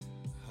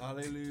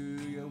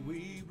Hallelujah.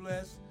 We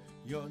bless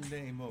your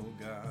name, oh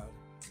God.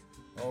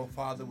 Oh,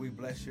 Father, we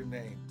bless your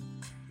name.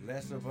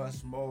 Less of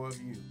us, more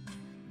of you.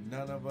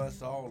 None of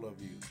us, all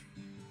of you.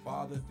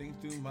 Father,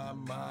 think through my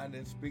mind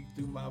and speak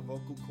through my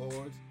vocal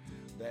cords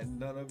that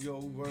none of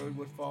your word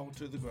would fall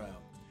to the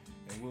ground.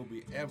 And we'll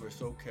be ever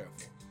so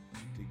careful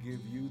to give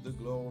you the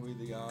glory,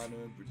 the honor,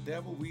 and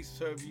devil, we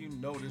serve you.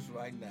 Notice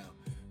right now,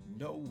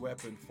 no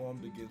weapon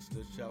formed against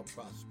us shall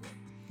prosper.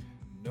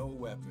 No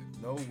weapon,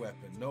 no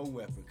weapon, no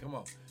weapon. Come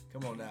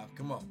on now,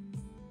 come on.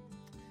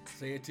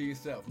 Say it to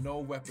yourself. No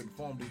weapon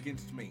formed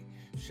against me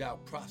shall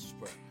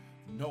prosper.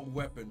 No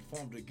weapon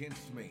formed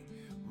against me,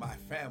 my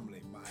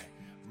family,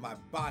 my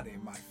body,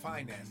 my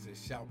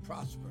finances shall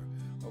prosper.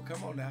 Oh,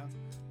 come on now.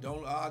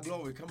 Don't,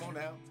 glory, come on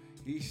now.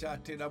 He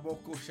shot to the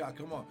vocal shot.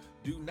 Come on.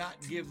 Do not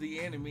give the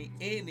enemy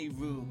any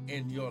room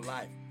in your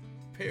life,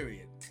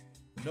 period.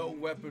 No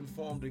weapon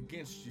formed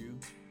against you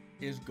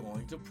is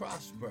going to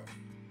prosper.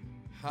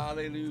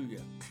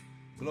 Hallelujah.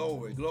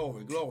 Glory,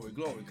 glory, glory,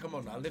 glory. Come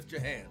on now, lift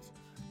your hands.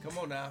 Come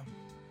on now.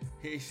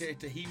 He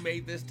said he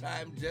made this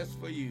time just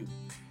for you.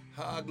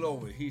 Ha,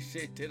 glory. He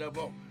said to the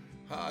vocal.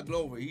 Ha,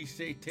 glory. He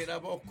said to the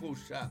vocal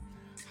shot.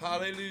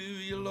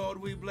 Hallelujah,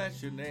 Lord, we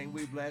bless your name.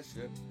 We bless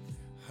you.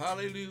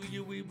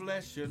 Hallelujah, we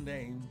bless your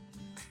name.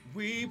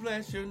 We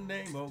bless your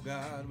name, oh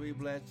God. We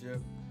bless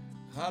you.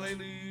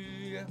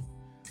 Hallelujah.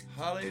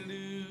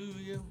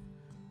 Hallelujah.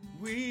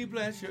 We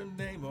bless your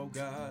name, oh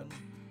God.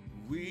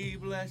 We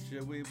bless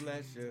you. We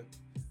bless you.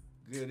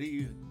 Good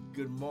evening.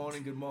 Good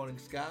morning,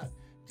 Scott,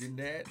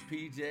 Jeanette,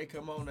 PJ,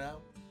 come on now.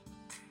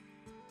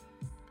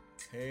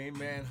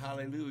 Amen.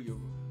 Hallelujah.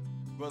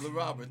 Brother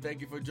Robert,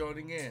 thank you for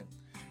joining in.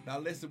 Now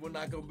listen, we're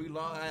not going to be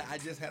long. I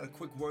just had a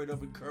quick word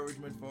of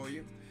encouragement for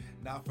you.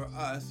 Now for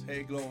us,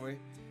 hey, glory.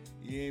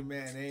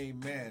 Amen,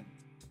 amen.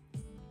 I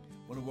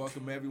want to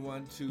welcome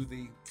everyone to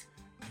the,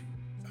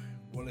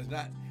 well, it's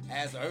not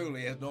as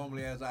early as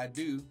normally as I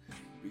do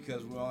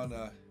because we're on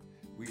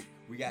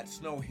we got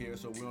snow here,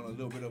 so we're on a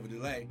little bit of a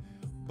delay.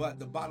 But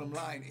the bottom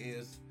line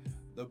is,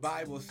 the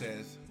Bible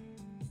says,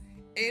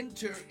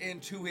 enter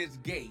into his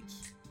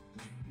gates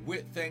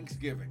with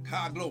thanksgiving.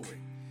 Ha, glory.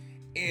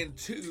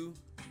 Into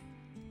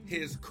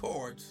his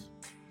courts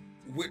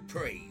with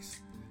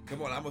praise.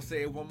 Come on, I'm going to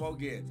say it one more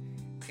again.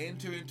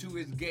 Enter into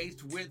his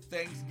gates with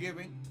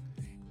thanksgiving,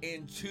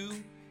 into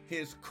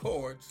his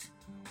courts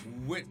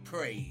with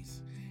praise.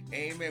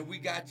 Amen. We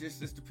got you,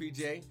 Sister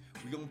PJ.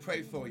 We're going to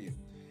pray for you.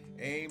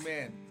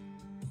 Amen.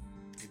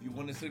 If you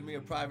want to send me a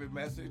private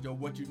message or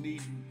what you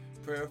need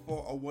prayer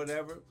for or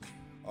whatever,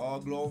 all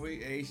glory,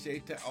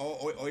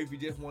 or if you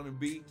just want to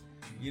be,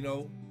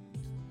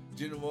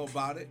 general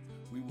about it,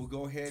 we will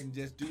go ahead and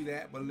just do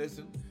that. But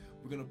listen,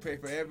 we're going to pray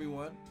for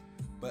everyone.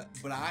 But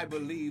I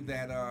believe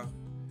that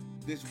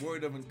this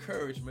word of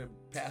encouragement,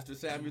 Pastor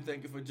Samuel,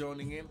 thank you for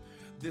joining in.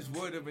 This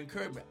word of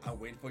encouragement, I'm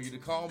waiting for you to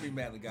call me,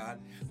 man of God.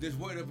 This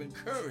word of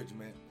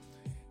encouragement,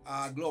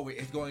 glory,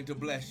 is going to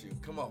bless you.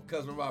 Come on,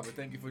 Cousin Robert,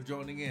 thank you for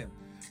joining in.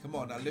 Come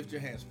on, now lift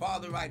your hands.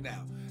 Father, right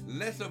now,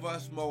 less of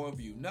us, more of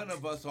you. None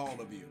of us, all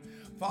of you.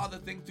 Father,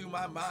 think through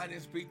my mind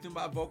and speak through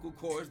my vocal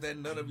cords that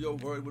none of your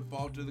word would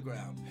fall to the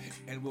ground.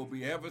 And we'll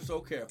be ever so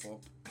careful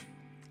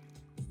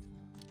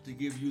to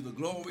give you the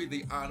glory,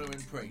 the honor,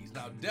 and praise.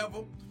 Now,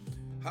 devil,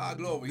 ha,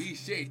 glory,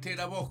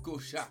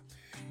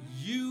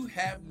 you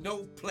have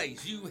no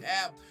place. You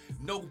have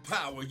no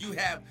power. You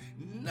have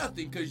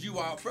nothing because you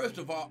are, first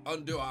of all,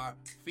 under our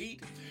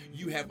feet.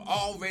 You have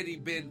already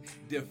been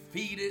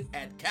defeated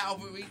at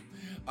Calvary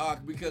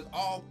because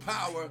all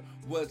power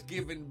was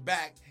given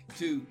back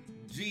to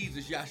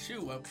Jesus,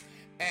 Yeshua,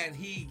 and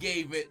he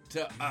gave it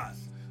to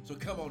us. So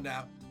come on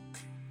now.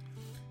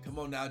 Come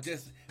on now.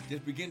 Just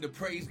begin to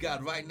praise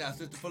God right now.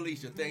 Sister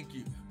Felicia, thank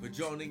you for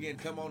joining in.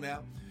 Come on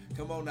now.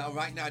 Come on now.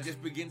 Right now,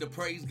 just begin to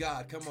praise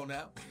God. Come on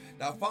now.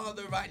 Now,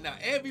 Father, right now,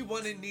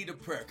 everyone in need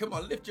of prayer. Come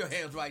on, lift your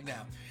hands right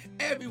now.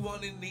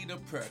 Everyone in need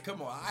of prayer.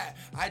 Come on,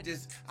 I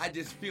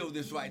just feel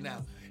this right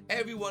now.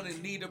 Everyone in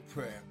need of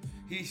prayer.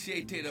 He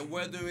said that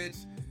whether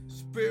it's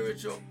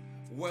spiritual,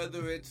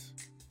 whether it's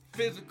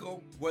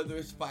physical, whether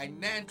it's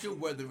financial,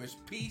 whether it's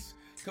peace.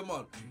 Come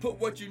on, put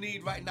what you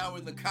need right now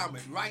in the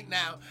comment. Right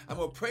now, I'm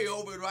going to pray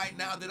over it right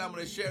now. Then I'm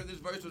going to share this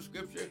verse of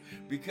scripture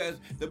because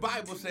the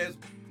Bible says,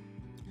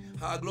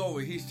 our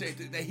glory, he said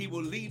that he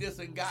will lead us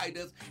and guide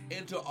us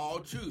into all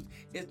truth.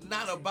 It's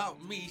not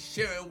about me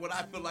sharing what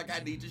I feel like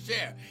I need to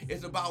share.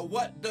 It's about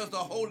what does the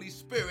Holy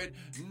Spirit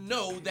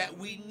know that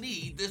we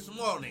need this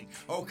morning.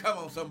 Oh, come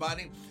on,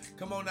 somebody.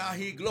 Come on now,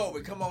 he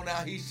glory. Come on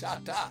now, he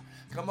shata.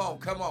 Come on.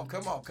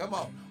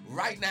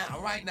 Right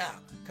now.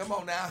 Come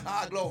on now,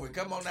 high glory.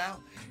 Come on now.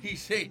 He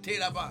said,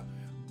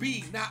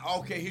 be not.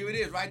 Okay, here it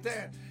is right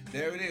there.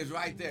 There it is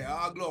right there.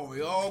 All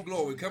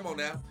glory. Come on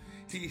now.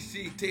 He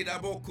see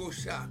tedaboko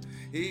shot.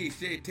 He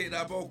said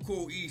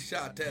tedaboko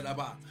isha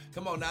tedaba.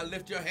 Come on now,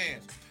 lift your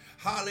hands.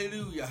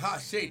 Hallelujah. Ha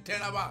say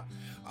tedaba.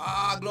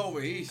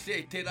 Glory. He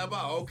said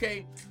tedaba.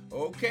 Okay.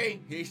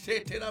 He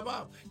said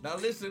tedaba. Now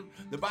listen,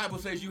 the Bible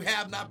says you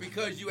have not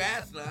because you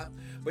ask not.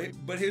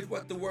 But here's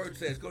what the word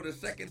says. Go to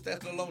 2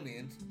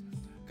 Thessalonians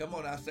Come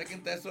on now, 2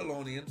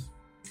 Thessalonians.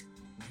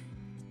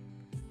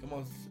 Come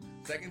on,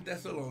 2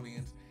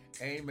 Thessalonians.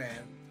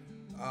 Amen.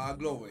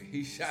 Glory.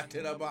 He shot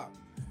it about.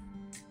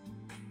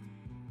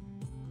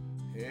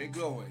 Hey,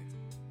 glory.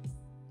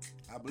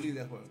 I believe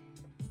that's what.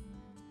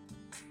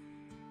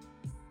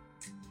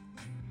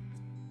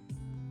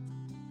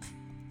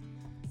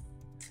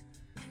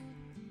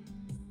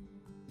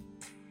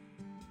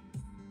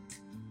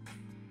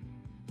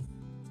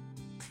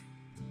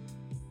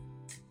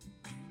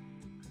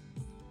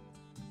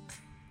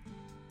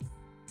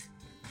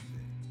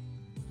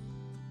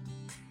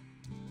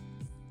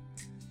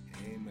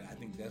 Amen. I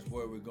think that's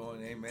where we're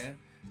going. Amen.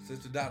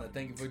 Sister Donna,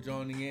 thank you for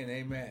joining in.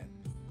 Amen.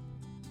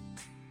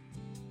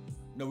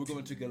 No, we're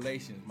going to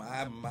Galatians.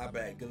 My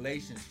bad.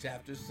 Galatians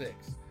chapter 6.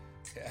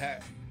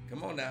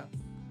 Come on now.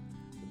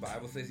 The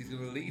Bible says he's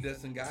going to lead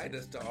us and guide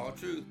us to all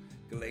truth.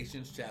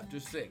 Galatians chapter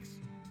 6.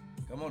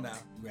 Come on now.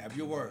 Grab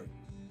your word.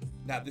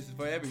 Now, this is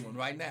for everyone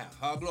right now.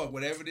 Oh, glory.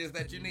 Whatever it is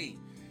that you need.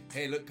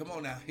 Hey, look, come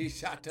on now. He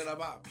shot to the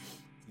about.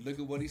 Look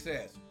at what he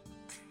says.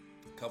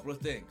 A couple of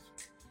things.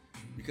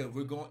 Because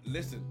we're going,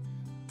 listen,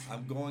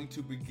 I'm going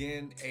to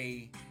begin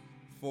a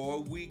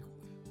 4-week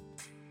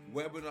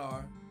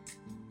webinar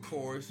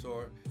course,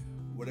 or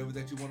whatever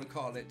that you want to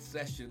call it,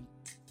 session,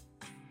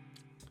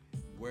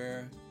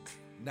 where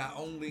not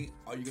only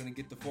are you going to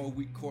get the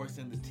 4-week course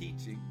and the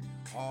teaching,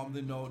 all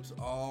the notes,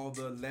 all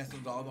the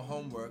lessons, all the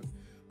homework,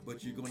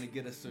 but you're going to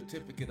get a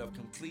certificate of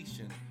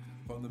completion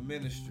from the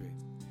ministry.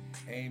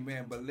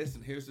 Amen. But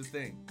listen, here's the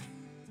thing.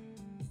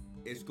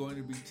 It's going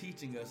to be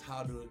teaching us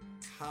how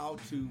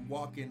to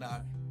walk in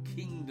our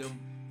kingdom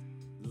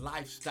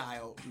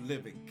lifestyle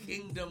living.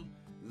 Kingdom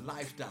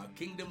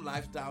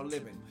lifestyle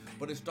living.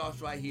 But it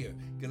starts right here.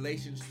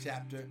 Galatians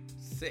chapter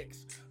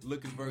 6.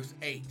 Look at verse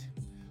 8.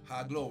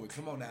 High glory.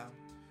 Come on now.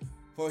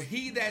 For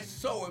he that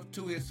soweth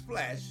to his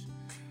flesh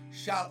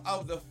shall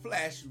of the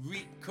flesh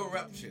reap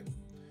corruption.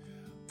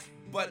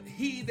 But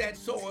he that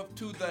soweth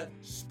to the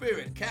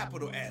Spirit,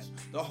 capital S,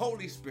 the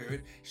Holy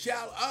Spirit,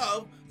 shall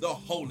of the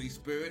Holy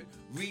Spirit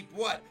reap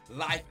what?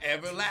 Life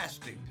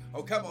everlasting.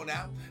 Oh, come on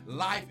now.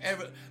 Life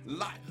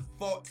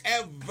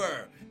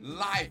forever.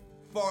 Life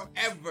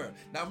forever.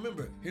 Now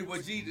remember, here's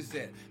what Jesus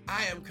said.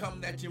 I am come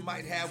that you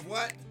might have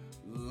what?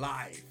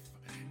 Life.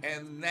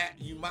 And that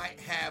you might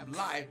have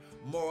life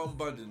more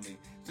abundantly.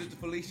 Sister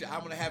Felicia, I'm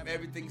going to have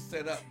everything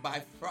set up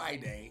by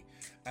Friday.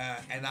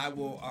 And I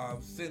will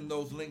send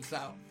those links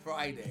out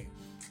Friday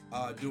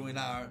during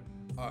our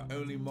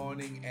early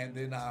morning and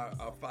then our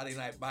Friday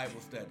night Bible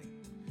study.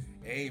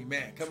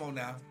 Amen. Come on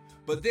now.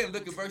 But then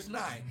look at verse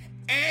 9.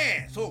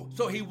 And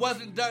so he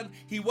wasn't done.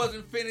 He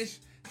wasn't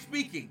finished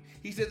speaking.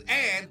 He says,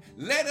 and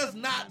let us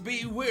not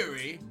be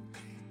weary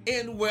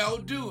in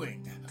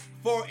well-doing.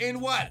 For in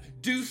what?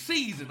 Due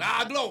season.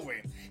 Our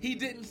glory. He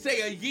didn't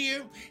say a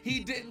year. He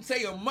didn't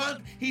say a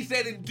month. He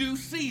said in due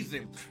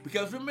season.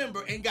 Because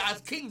remember, in God's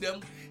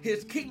kingdom,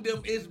 his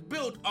kingdom is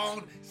built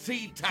on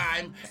seed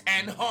time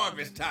and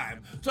harvest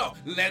time. So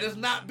let us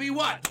not be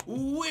what?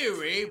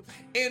 Weary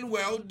in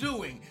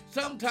well-doing.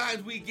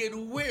 Sometimes we get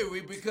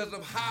weary because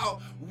of how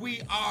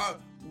we are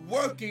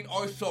working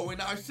or sowing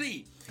our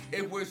seed.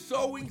 If we're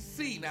sowing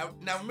seed,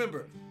 now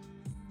remember,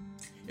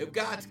 if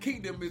God's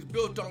kingdom is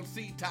built on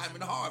seed time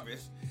and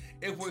harvest,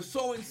 if we're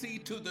sowing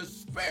seed to the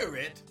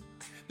Spirit,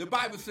 the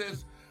Bible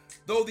says,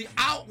 though the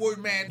outward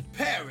man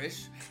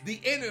perish, the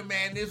inner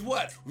man is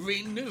what?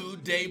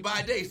 Renewed day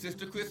by day.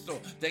 Sister Crystal,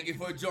 thank you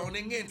for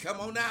joining in.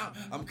 Come on now.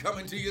 I'm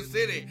coming to your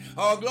city.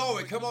 Oh,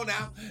 glory. Come on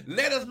now.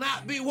 Let us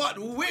not be what?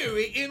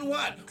 Weary in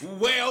what?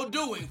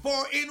 Well-doing.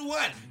 For in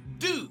what?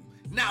 Do.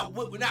 Now,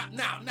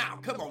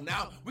 come on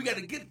now. We got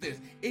to get this.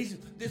 It's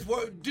this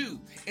word do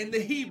in the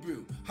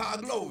Hebrew.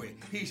 Glory.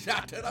 He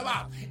shot it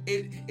about.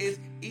 It is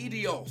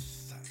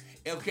idios.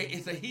 Okay,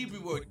 it's a Hebrew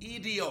word,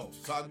 idios.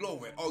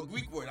 Glory. Or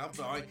Greek word, I'm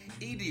sorry,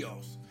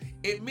 idios.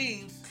 It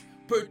means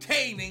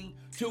pertaining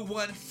to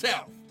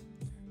oneself,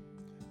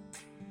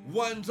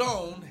 one's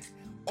own,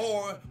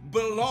 or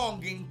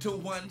belonging to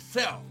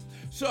oneself.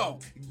 So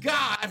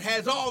God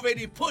has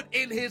already put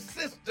in his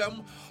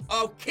system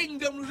of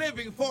kingdom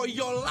living for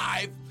your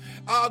life,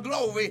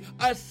 glory,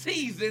 a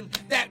season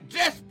that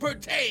just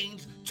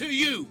pertains to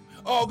you.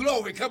 Oh,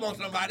 glory. Come on,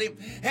 somebody.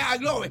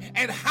 Glory.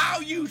 And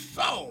how you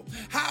sow,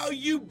 how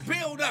you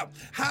build up,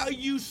 how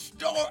you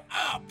store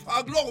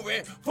up,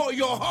 glory, for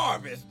your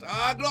harvest.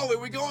 Glory.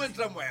 We're going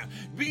somewhere.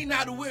 Be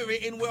not weary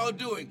in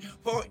well-doing,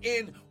 for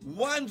in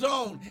one's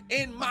own,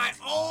 in my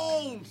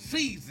own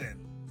season,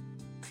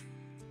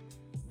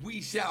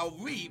 we shall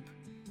reap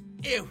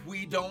if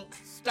we don't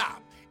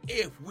stop.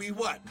 If we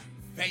what?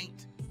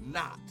 Faint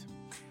not.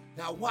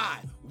 Now, why?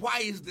 Why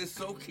is this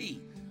so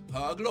key?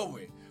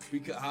 Glory.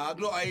 Because,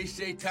 glory,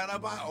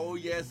 oh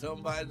yeah,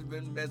 somebody's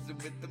been messing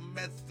with the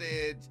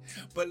message.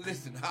 But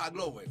listen,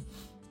 glory.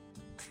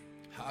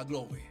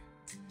 Glory.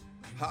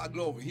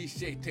 He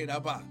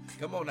shaitanaba.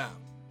 Come on now.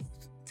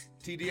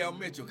 TDL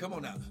Mitchell, come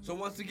on now. So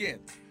once again,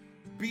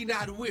 be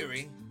not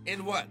weary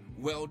in what?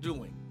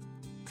 Well-doing.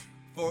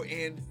 For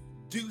in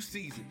due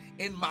season,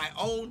 in my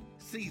own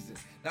season.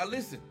 Now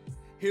listen,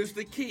 here's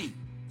the key.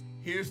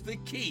 Here's the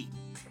key.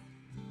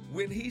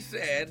 When he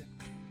said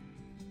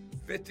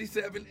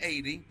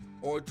 5780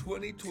 or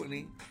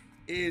 2020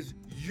 is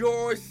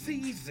your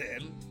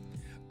season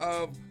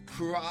of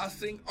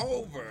crossing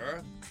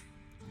over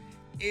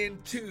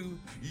into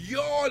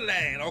your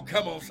land, oh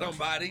come on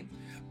somebody,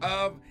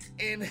 of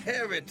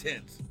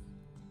inheritance.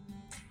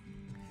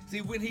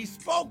 See, when he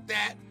spoke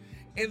that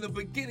in the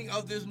beginning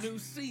of this new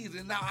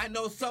season, now I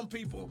know some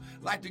people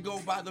like to go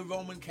by the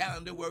Roman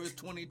calendar where it's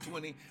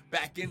 2020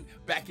 back in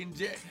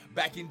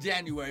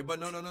January, but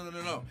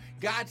no.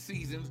 God's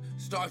season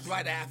starts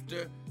right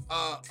after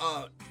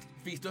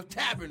Feast of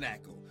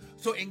Tabernacle.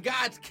 So in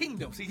God's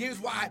kingdom, see,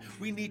 here's why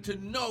we need to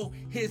know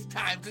his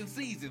times and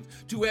seasons.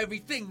 To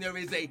everything there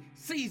is a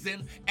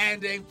season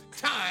and a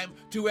time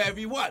to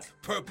every what?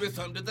 Purpose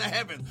under the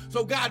heaven.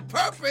 So God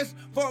purposed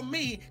for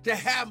me to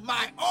have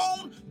my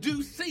own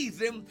due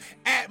season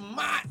at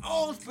my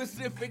own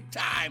specific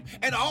time.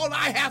 And all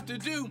I have to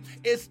do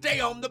is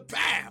stay on the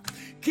path.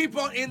 Keep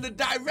on in the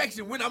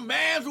direction. When a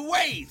man's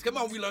ways, come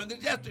on, we learned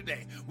this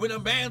yesterday. When a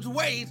man's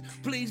ways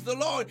please the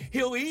Lord,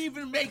 he'll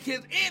even make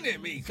his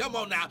enemies, come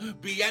on now,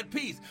 be at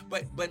peace.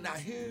 But now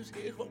here's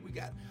what we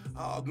got.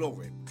 Oh,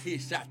 glory.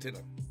 Here's shot to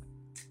them.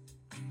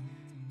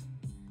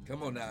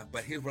 Come on now.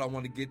 But here's what I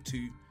want to get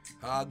to.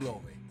 Ah,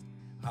 glory.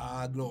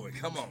 Ah, glory.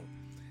 Come on.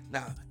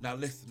 Now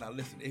listen.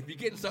 If you're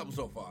getting something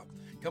so far,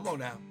 come on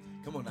now.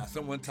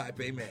 Someone type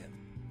amen.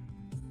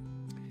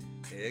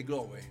 Hey,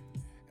 glory.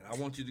 And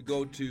I want you to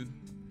go to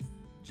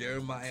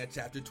Jeremiah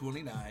chapter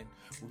 29.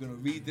 We're going to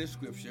read this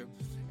scripture.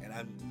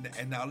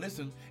 And now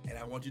listen, and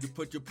I want you to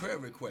put your prayer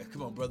request.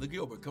 Come on, Brother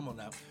Gilbert. Come on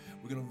now.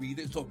 We're going to read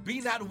it. So be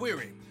not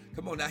weary.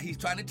 Come on now. He's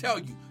trying to tell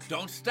you,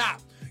 don't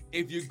stop.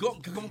 If you're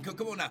going,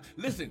 come on now.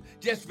 Listen,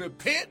 just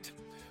repent.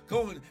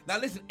 Come on. Now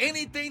listen,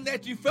 anything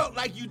that you felt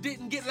like you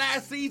didn't get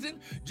last season,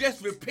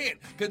 just repent.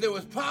 Because there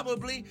was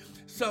probably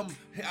some,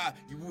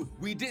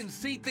 we didn't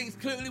see things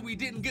clearly. We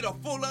didn't get a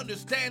full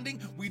understanding.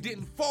 We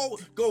didn't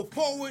go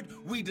forward.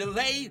 We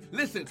delayed.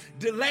 Listen,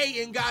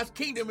 delay in God's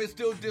kingdom is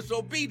still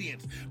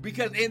disobedience.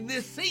 Because in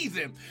this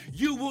season,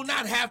 you will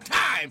not have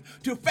time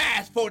to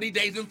fast 40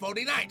 days and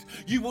 40 nights.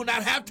 You will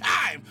not have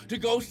time to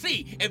go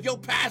see if your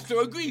pastor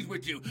agrees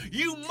with you.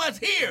 You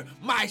must hear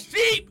my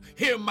sheep,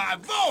 hear my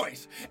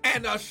voice,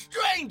 and a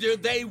stranger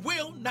they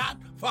will not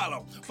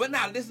follow. But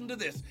now listen to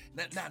this.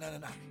 Now.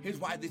 Here's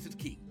why this is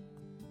key.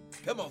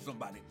 Come on,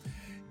 somebody.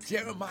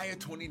 Jeremiah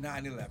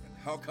 29:11.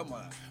 Oh, come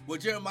on. Well,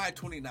 Jeremiah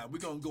 29, we're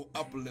going to go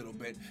up a little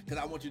bit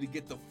because I want you to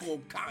get the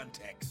full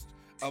context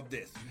of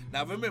this.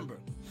 Now, remember,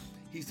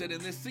 he said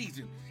in this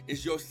season,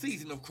 it's your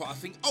season of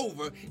crossing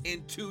over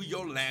into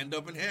your land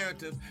of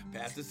inheritance.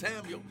 Pastor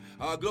Samuel,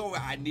 glory,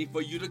 I need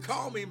for you to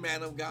call me,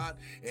 man of God.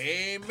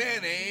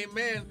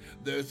 Amen.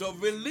 There's a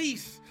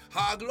release.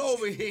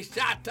 Glory,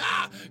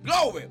 hishata,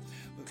 glory.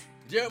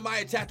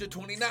 Jeremiah chapter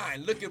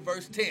 29, look at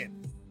verse 10.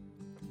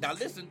 Now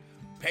listen,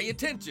 pay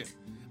attention.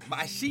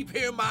 My sheep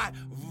hear my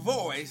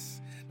voice.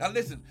 Now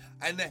listen,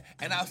 and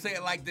I'll say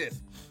it like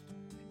this.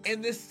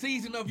 In this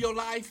season of your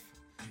life,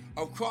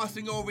 of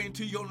crossing over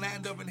into your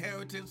land of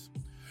inheritance,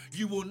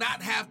 you will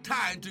not have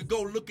time to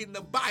go look in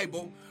the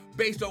Bible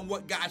based on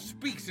what God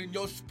speaks in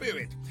your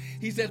spirit.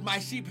 He says, my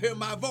sheep hear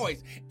my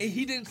voice. And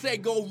he didn't say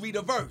go read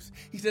a verse.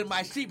 He said,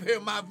 my sheep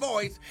hear my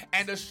voice,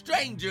 and a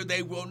stranger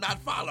they will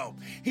not follow.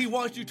 He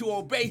wants you to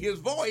obey his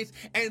voice,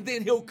 and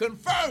then he'll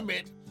confirm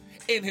it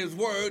in his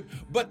word,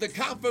 but the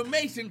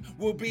confirmation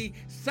will be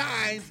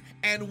signs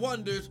and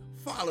wonders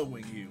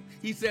following you.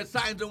 He said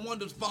signs and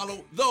wonders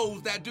follow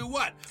those that do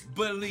what?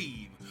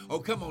 Believe. Oh,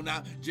 come on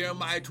now.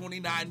 Jeremiah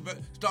 29,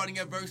 starting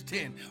at verse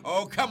 10.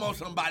 Oh, come on,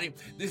 somebody.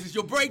 This is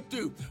your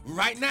breakthrough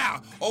right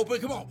now.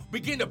 Come on.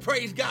 Begin to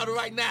praise God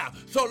right now.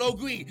 Solo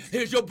Green,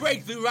 here's your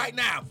breakthrough right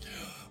now.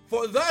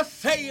 For thus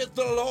saith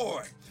the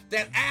Lord,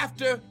 that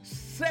after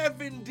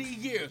 70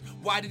 years.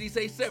 Why did he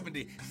say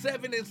 70?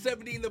 7 and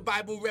 70 in the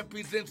Bible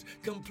represents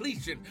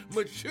completion,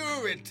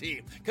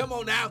 maturity. Come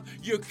on now.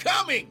 You're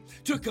coming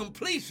to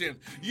completion.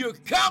 You're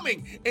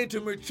coming into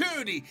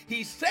maturity.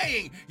 He's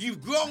saying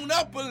you've grown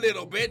up a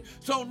little bit.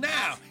 So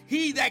now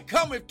he that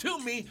cometh to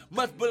me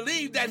must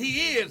believe that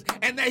he is,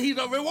 and that he's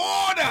a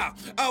rewarder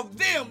of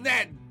them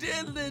that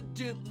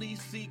diligently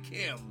seek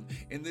him.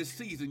 In this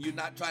season, you're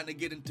not trying to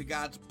get into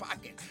God's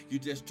pocket. You're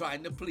just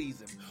trying to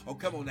please him. Oh,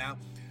 come on now.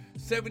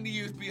 70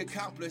 years be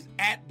accomplished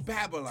at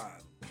Babylon.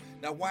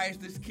 Now, why is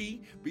this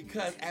key?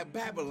 Because at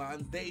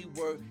Babylon, they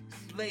were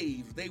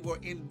slaves. They were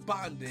in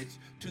bondage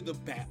to the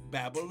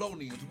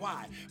Babylonians.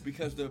 Why?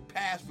 Because their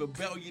past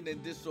rebellion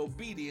and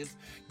disobedience,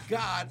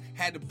 God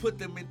had to put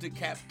them into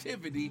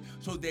captivity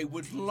so they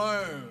would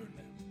learn.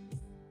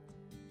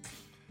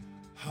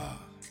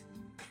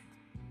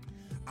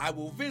 I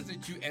will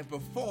visit you and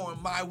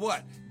perform my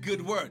what?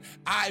 good word.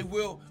 I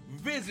will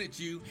visit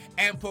you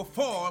and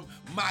perform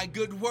my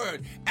good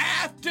word.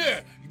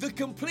 After the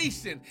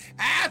completion,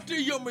 after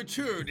your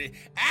maturity,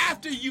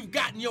 after you've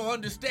gotten your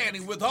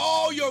understanding, with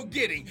all you're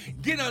getting,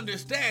 get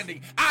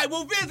understanding, I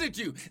will visit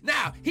you.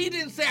 Now, he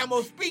didn't say I'm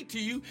going to speak to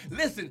you.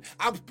 Listen,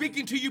 I'm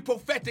speaking to you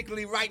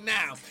prophetically right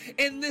now.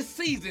 In this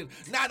season,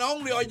 not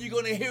only are you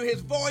going to hear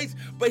his voice,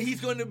 but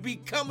he's going to be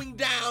coming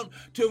down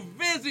to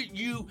visit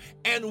you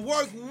and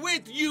work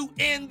with you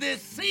in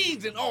this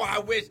season. Oh, I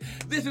wish.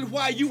 This is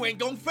why you ain't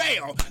going to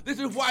fail. This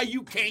is why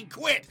you can't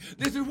quit.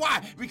 This is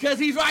why, because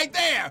he's right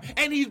there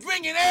and he's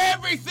bringing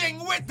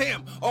everything with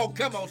him. Oh,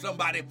 come on,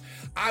 somebody.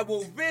 I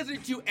will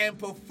visit you and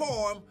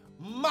perform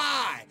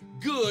my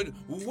good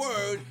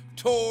word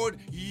toward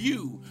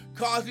you,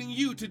 causing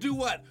you to do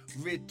what?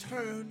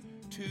 Return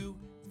to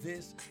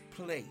this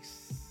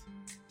place.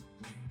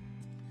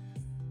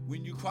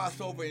 When you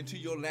cross over into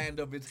your land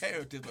of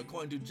inheritance,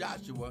 according to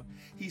Joshua,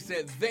 he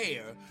said,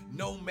 there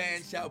no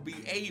man shall be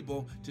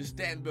able to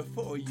stand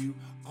before you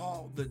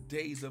all the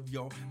days of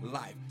your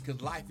life.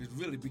 Because life is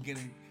really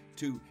beginning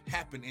to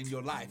happen in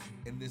your life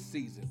in this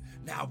season.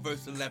 Now,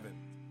 verse 11.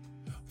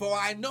 For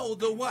I know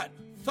the what?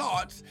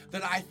 Thoughts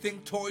that I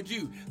think toward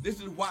you.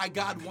 This is why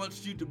God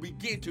wants you to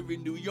begin to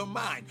renew your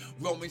mind.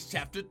 Romans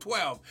chapter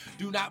 12.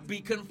 Do not be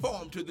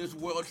conformed to this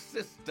world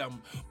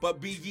system, but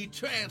be ye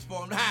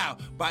transformed. How?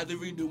 By the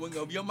renewing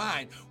of your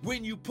mind.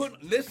 When you put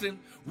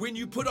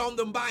on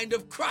the mind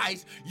of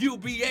Christ, you'll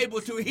be able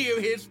to hear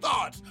his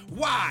thoughts.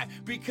 Why?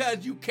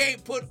 Because you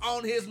can't put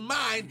on his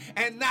mind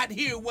and not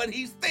hear what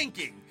he's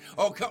thinking.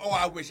 Oh,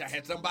 I wish I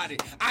had somebody.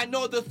 I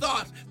know the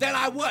thoughts that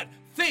I what?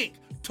 Think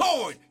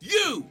toward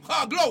you.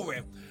 Oh,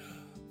 glory.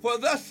 For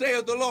thus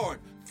saith the Lord,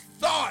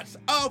 thoughts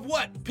of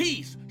what?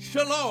 Peace,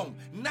 shalom,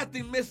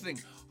 nothing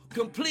missing,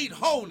 complete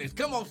wholeness.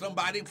 Come on,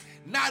 somebody.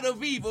 Not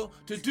of evil,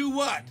 to do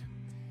what?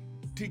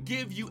 To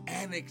give you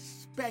an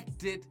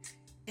expected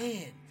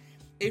end.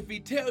 If he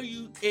tells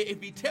you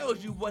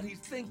what he's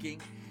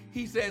thinking,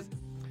 he says,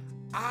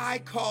 I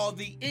call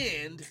the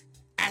end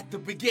at the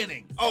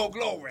beginning. Oh,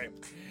 glory.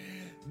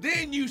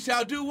 Then you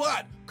shall do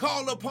what?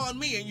 Call upon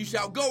me, and you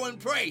shall go and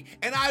pray,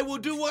 and I will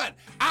do what?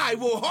 I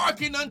will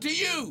hearken unto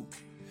you.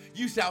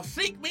 You shall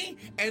seek me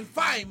and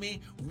find me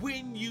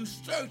when you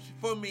search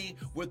for me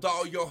with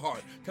all your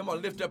heart. Come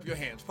on, lift up your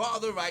hands.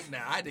 Father, right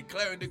now, I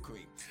declare and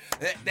decree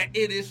that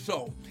it is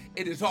so.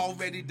 It is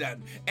already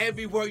done.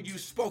 Every word you've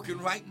spoken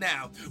right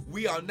now,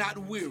 we are not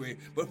weary,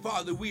 but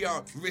Father, we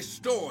are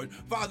restored.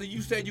 Father,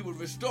 you said you would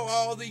restore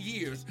all the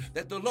years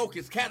that the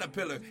locust,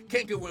 caterpillar,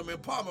 cankerworm,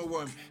 and palmer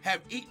worm have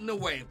eaten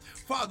away.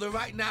 Father,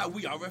 right now,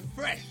 we are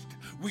refreshed.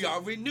 We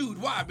are renewed.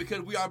 Why?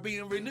 Because we are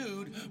being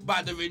renewed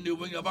by the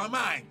renewing of our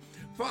mind.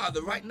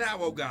 Father, right now,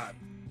 oh God,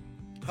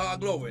 ha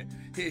glory.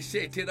 Ha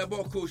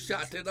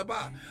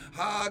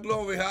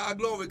glory, ha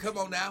glory. Come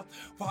on now.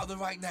 Father,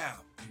 right now.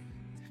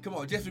 Come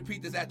on, just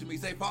repeat this after me.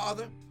 Say,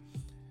 Father,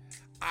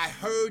 I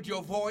heard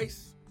your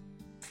voice.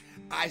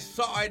 I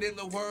saw it in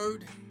the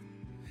word.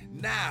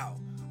 Now,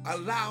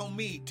 allow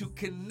me to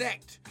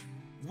connect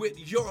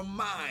with your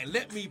mind.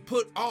 Let me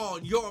put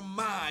on your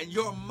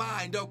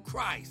mind of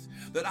Christ,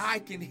 that I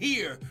can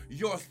hear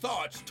your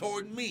thoughts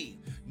toward me,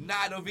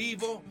 not of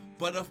evil,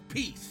 but of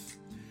peace.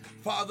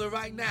 Father,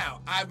 right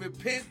now, I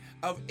repent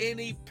of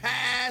any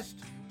past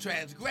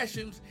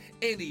transgressions,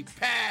 any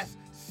past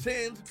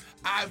sins.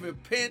 I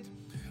repent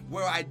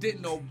where I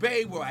didn't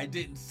obey, where I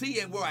didn't see,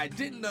 and where I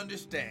didn't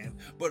understand.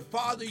 But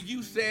Father,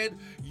 you said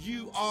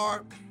you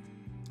are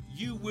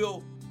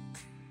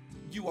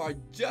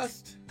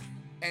just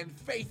and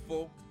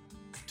faithful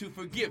to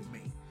forgive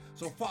me.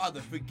 So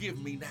Father,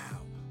 forgive me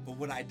now for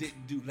what I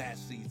didn't do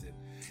last season.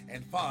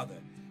 And Father,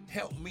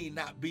 help me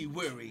not be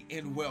weary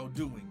in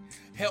well-doing.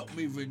 Help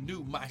me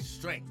renew my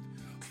strength.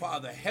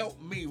 Father,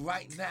 help me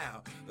right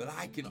now that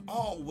I can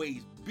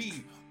always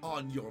be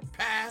on your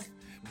path,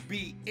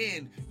 be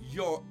in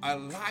your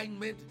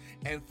alignment,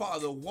 and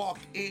Father, walk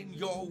in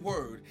your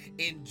word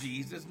in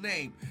Jesus'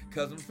 name.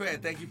 Cousin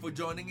Fred, thank you for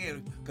joining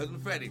in. Cousin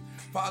Freddie,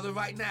 Father,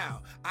 right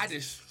now, I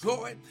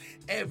destroy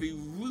every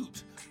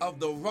root of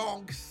the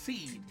wrong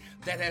seed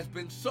that has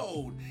been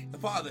sown,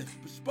 Father,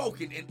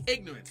 spoken in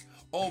ignorance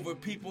over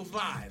people's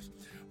lives.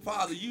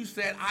 Father, you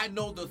said, I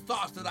know the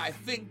thoughts that I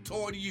think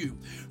toward you.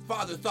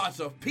 Father, thoughts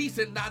of peace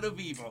and not of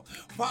evil.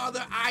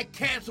 Father, I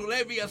cancel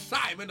every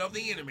assignment of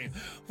the enemy.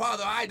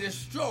 Father, I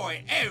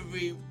destroy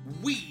every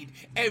weed,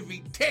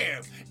 every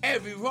tear,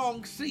 every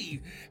wrong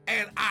seed,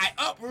 and I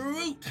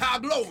uproot, our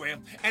glory,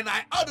 and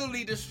I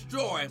utterly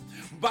destroy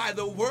by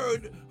the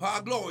word,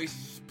 our glory,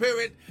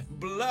 spirit,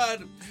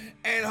 blood,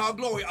 and our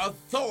glory,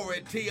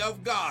 authority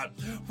of God.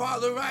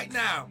 Father, right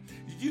now,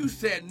 you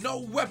said no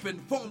weapon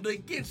formed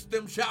against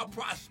them shall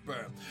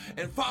prosper.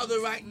 And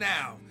Father, right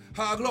now,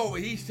 our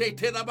glory, he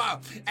said,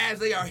 as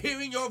they are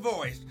hearing your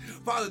voice,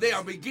 Father, they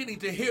are beginning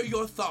to hear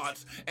your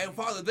thoughts. And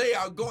Father, they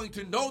are going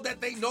to know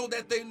that they know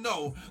that they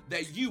know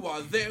that you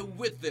are there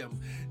with them,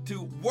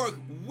 to work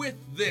with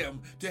them,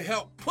 to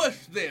help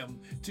push them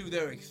to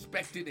their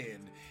expected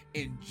end.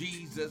 In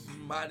Jesus'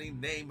 mighty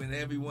name, and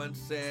everyone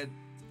said,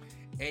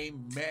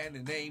 Amen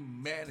and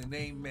amen and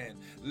amen.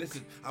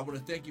 Listen, I want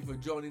to thank you for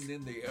joining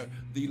in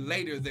the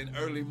later than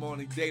early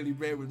morning daily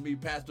bread with me,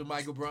 Pastor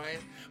Michael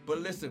Bryant. But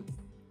listen,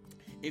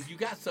 if you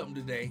got something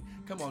today,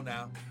 come on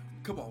now.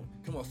 Come on.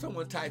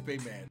 Someone type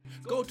amen.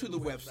 Go to the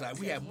website.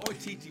 We have more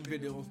teaching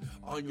videos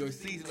on your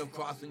season of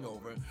crossing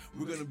over.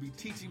 We're going to be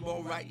teaching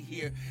more right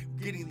here,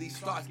 getting these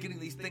thoughts, getting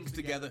these things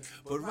together.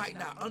 But right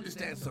now,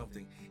 understand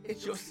something.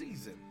 It's your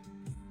season.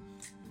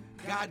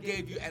 God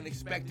gave you an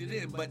expected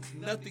end, but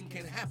nothing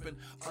can happen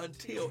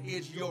until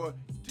it's your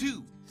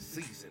due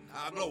season.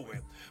 Glory.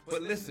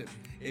 But listen,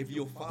 if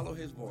you'll follow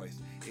his voice,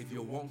 if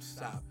you won't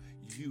stop,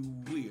 you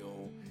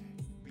will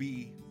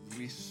be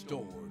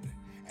restored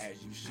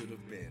as you should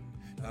have been.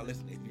 Now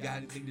listen, if you got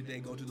anything today,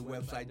 go to the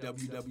website,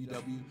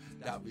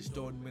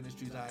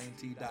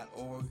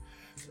 www.restoredministriesint.org.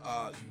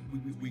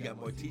 We got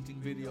more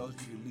teaching videos.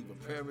 You can leave a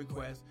prayer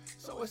request.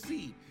 Sow a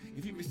seed.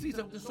 If you receive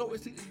something, sow a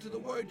seed into the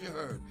word you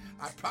heard.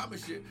 I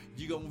promise you,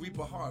 you're going to reap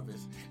a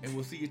harvest. And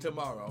we'll see you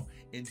tomorrow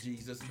in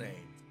Jesus'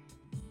 name.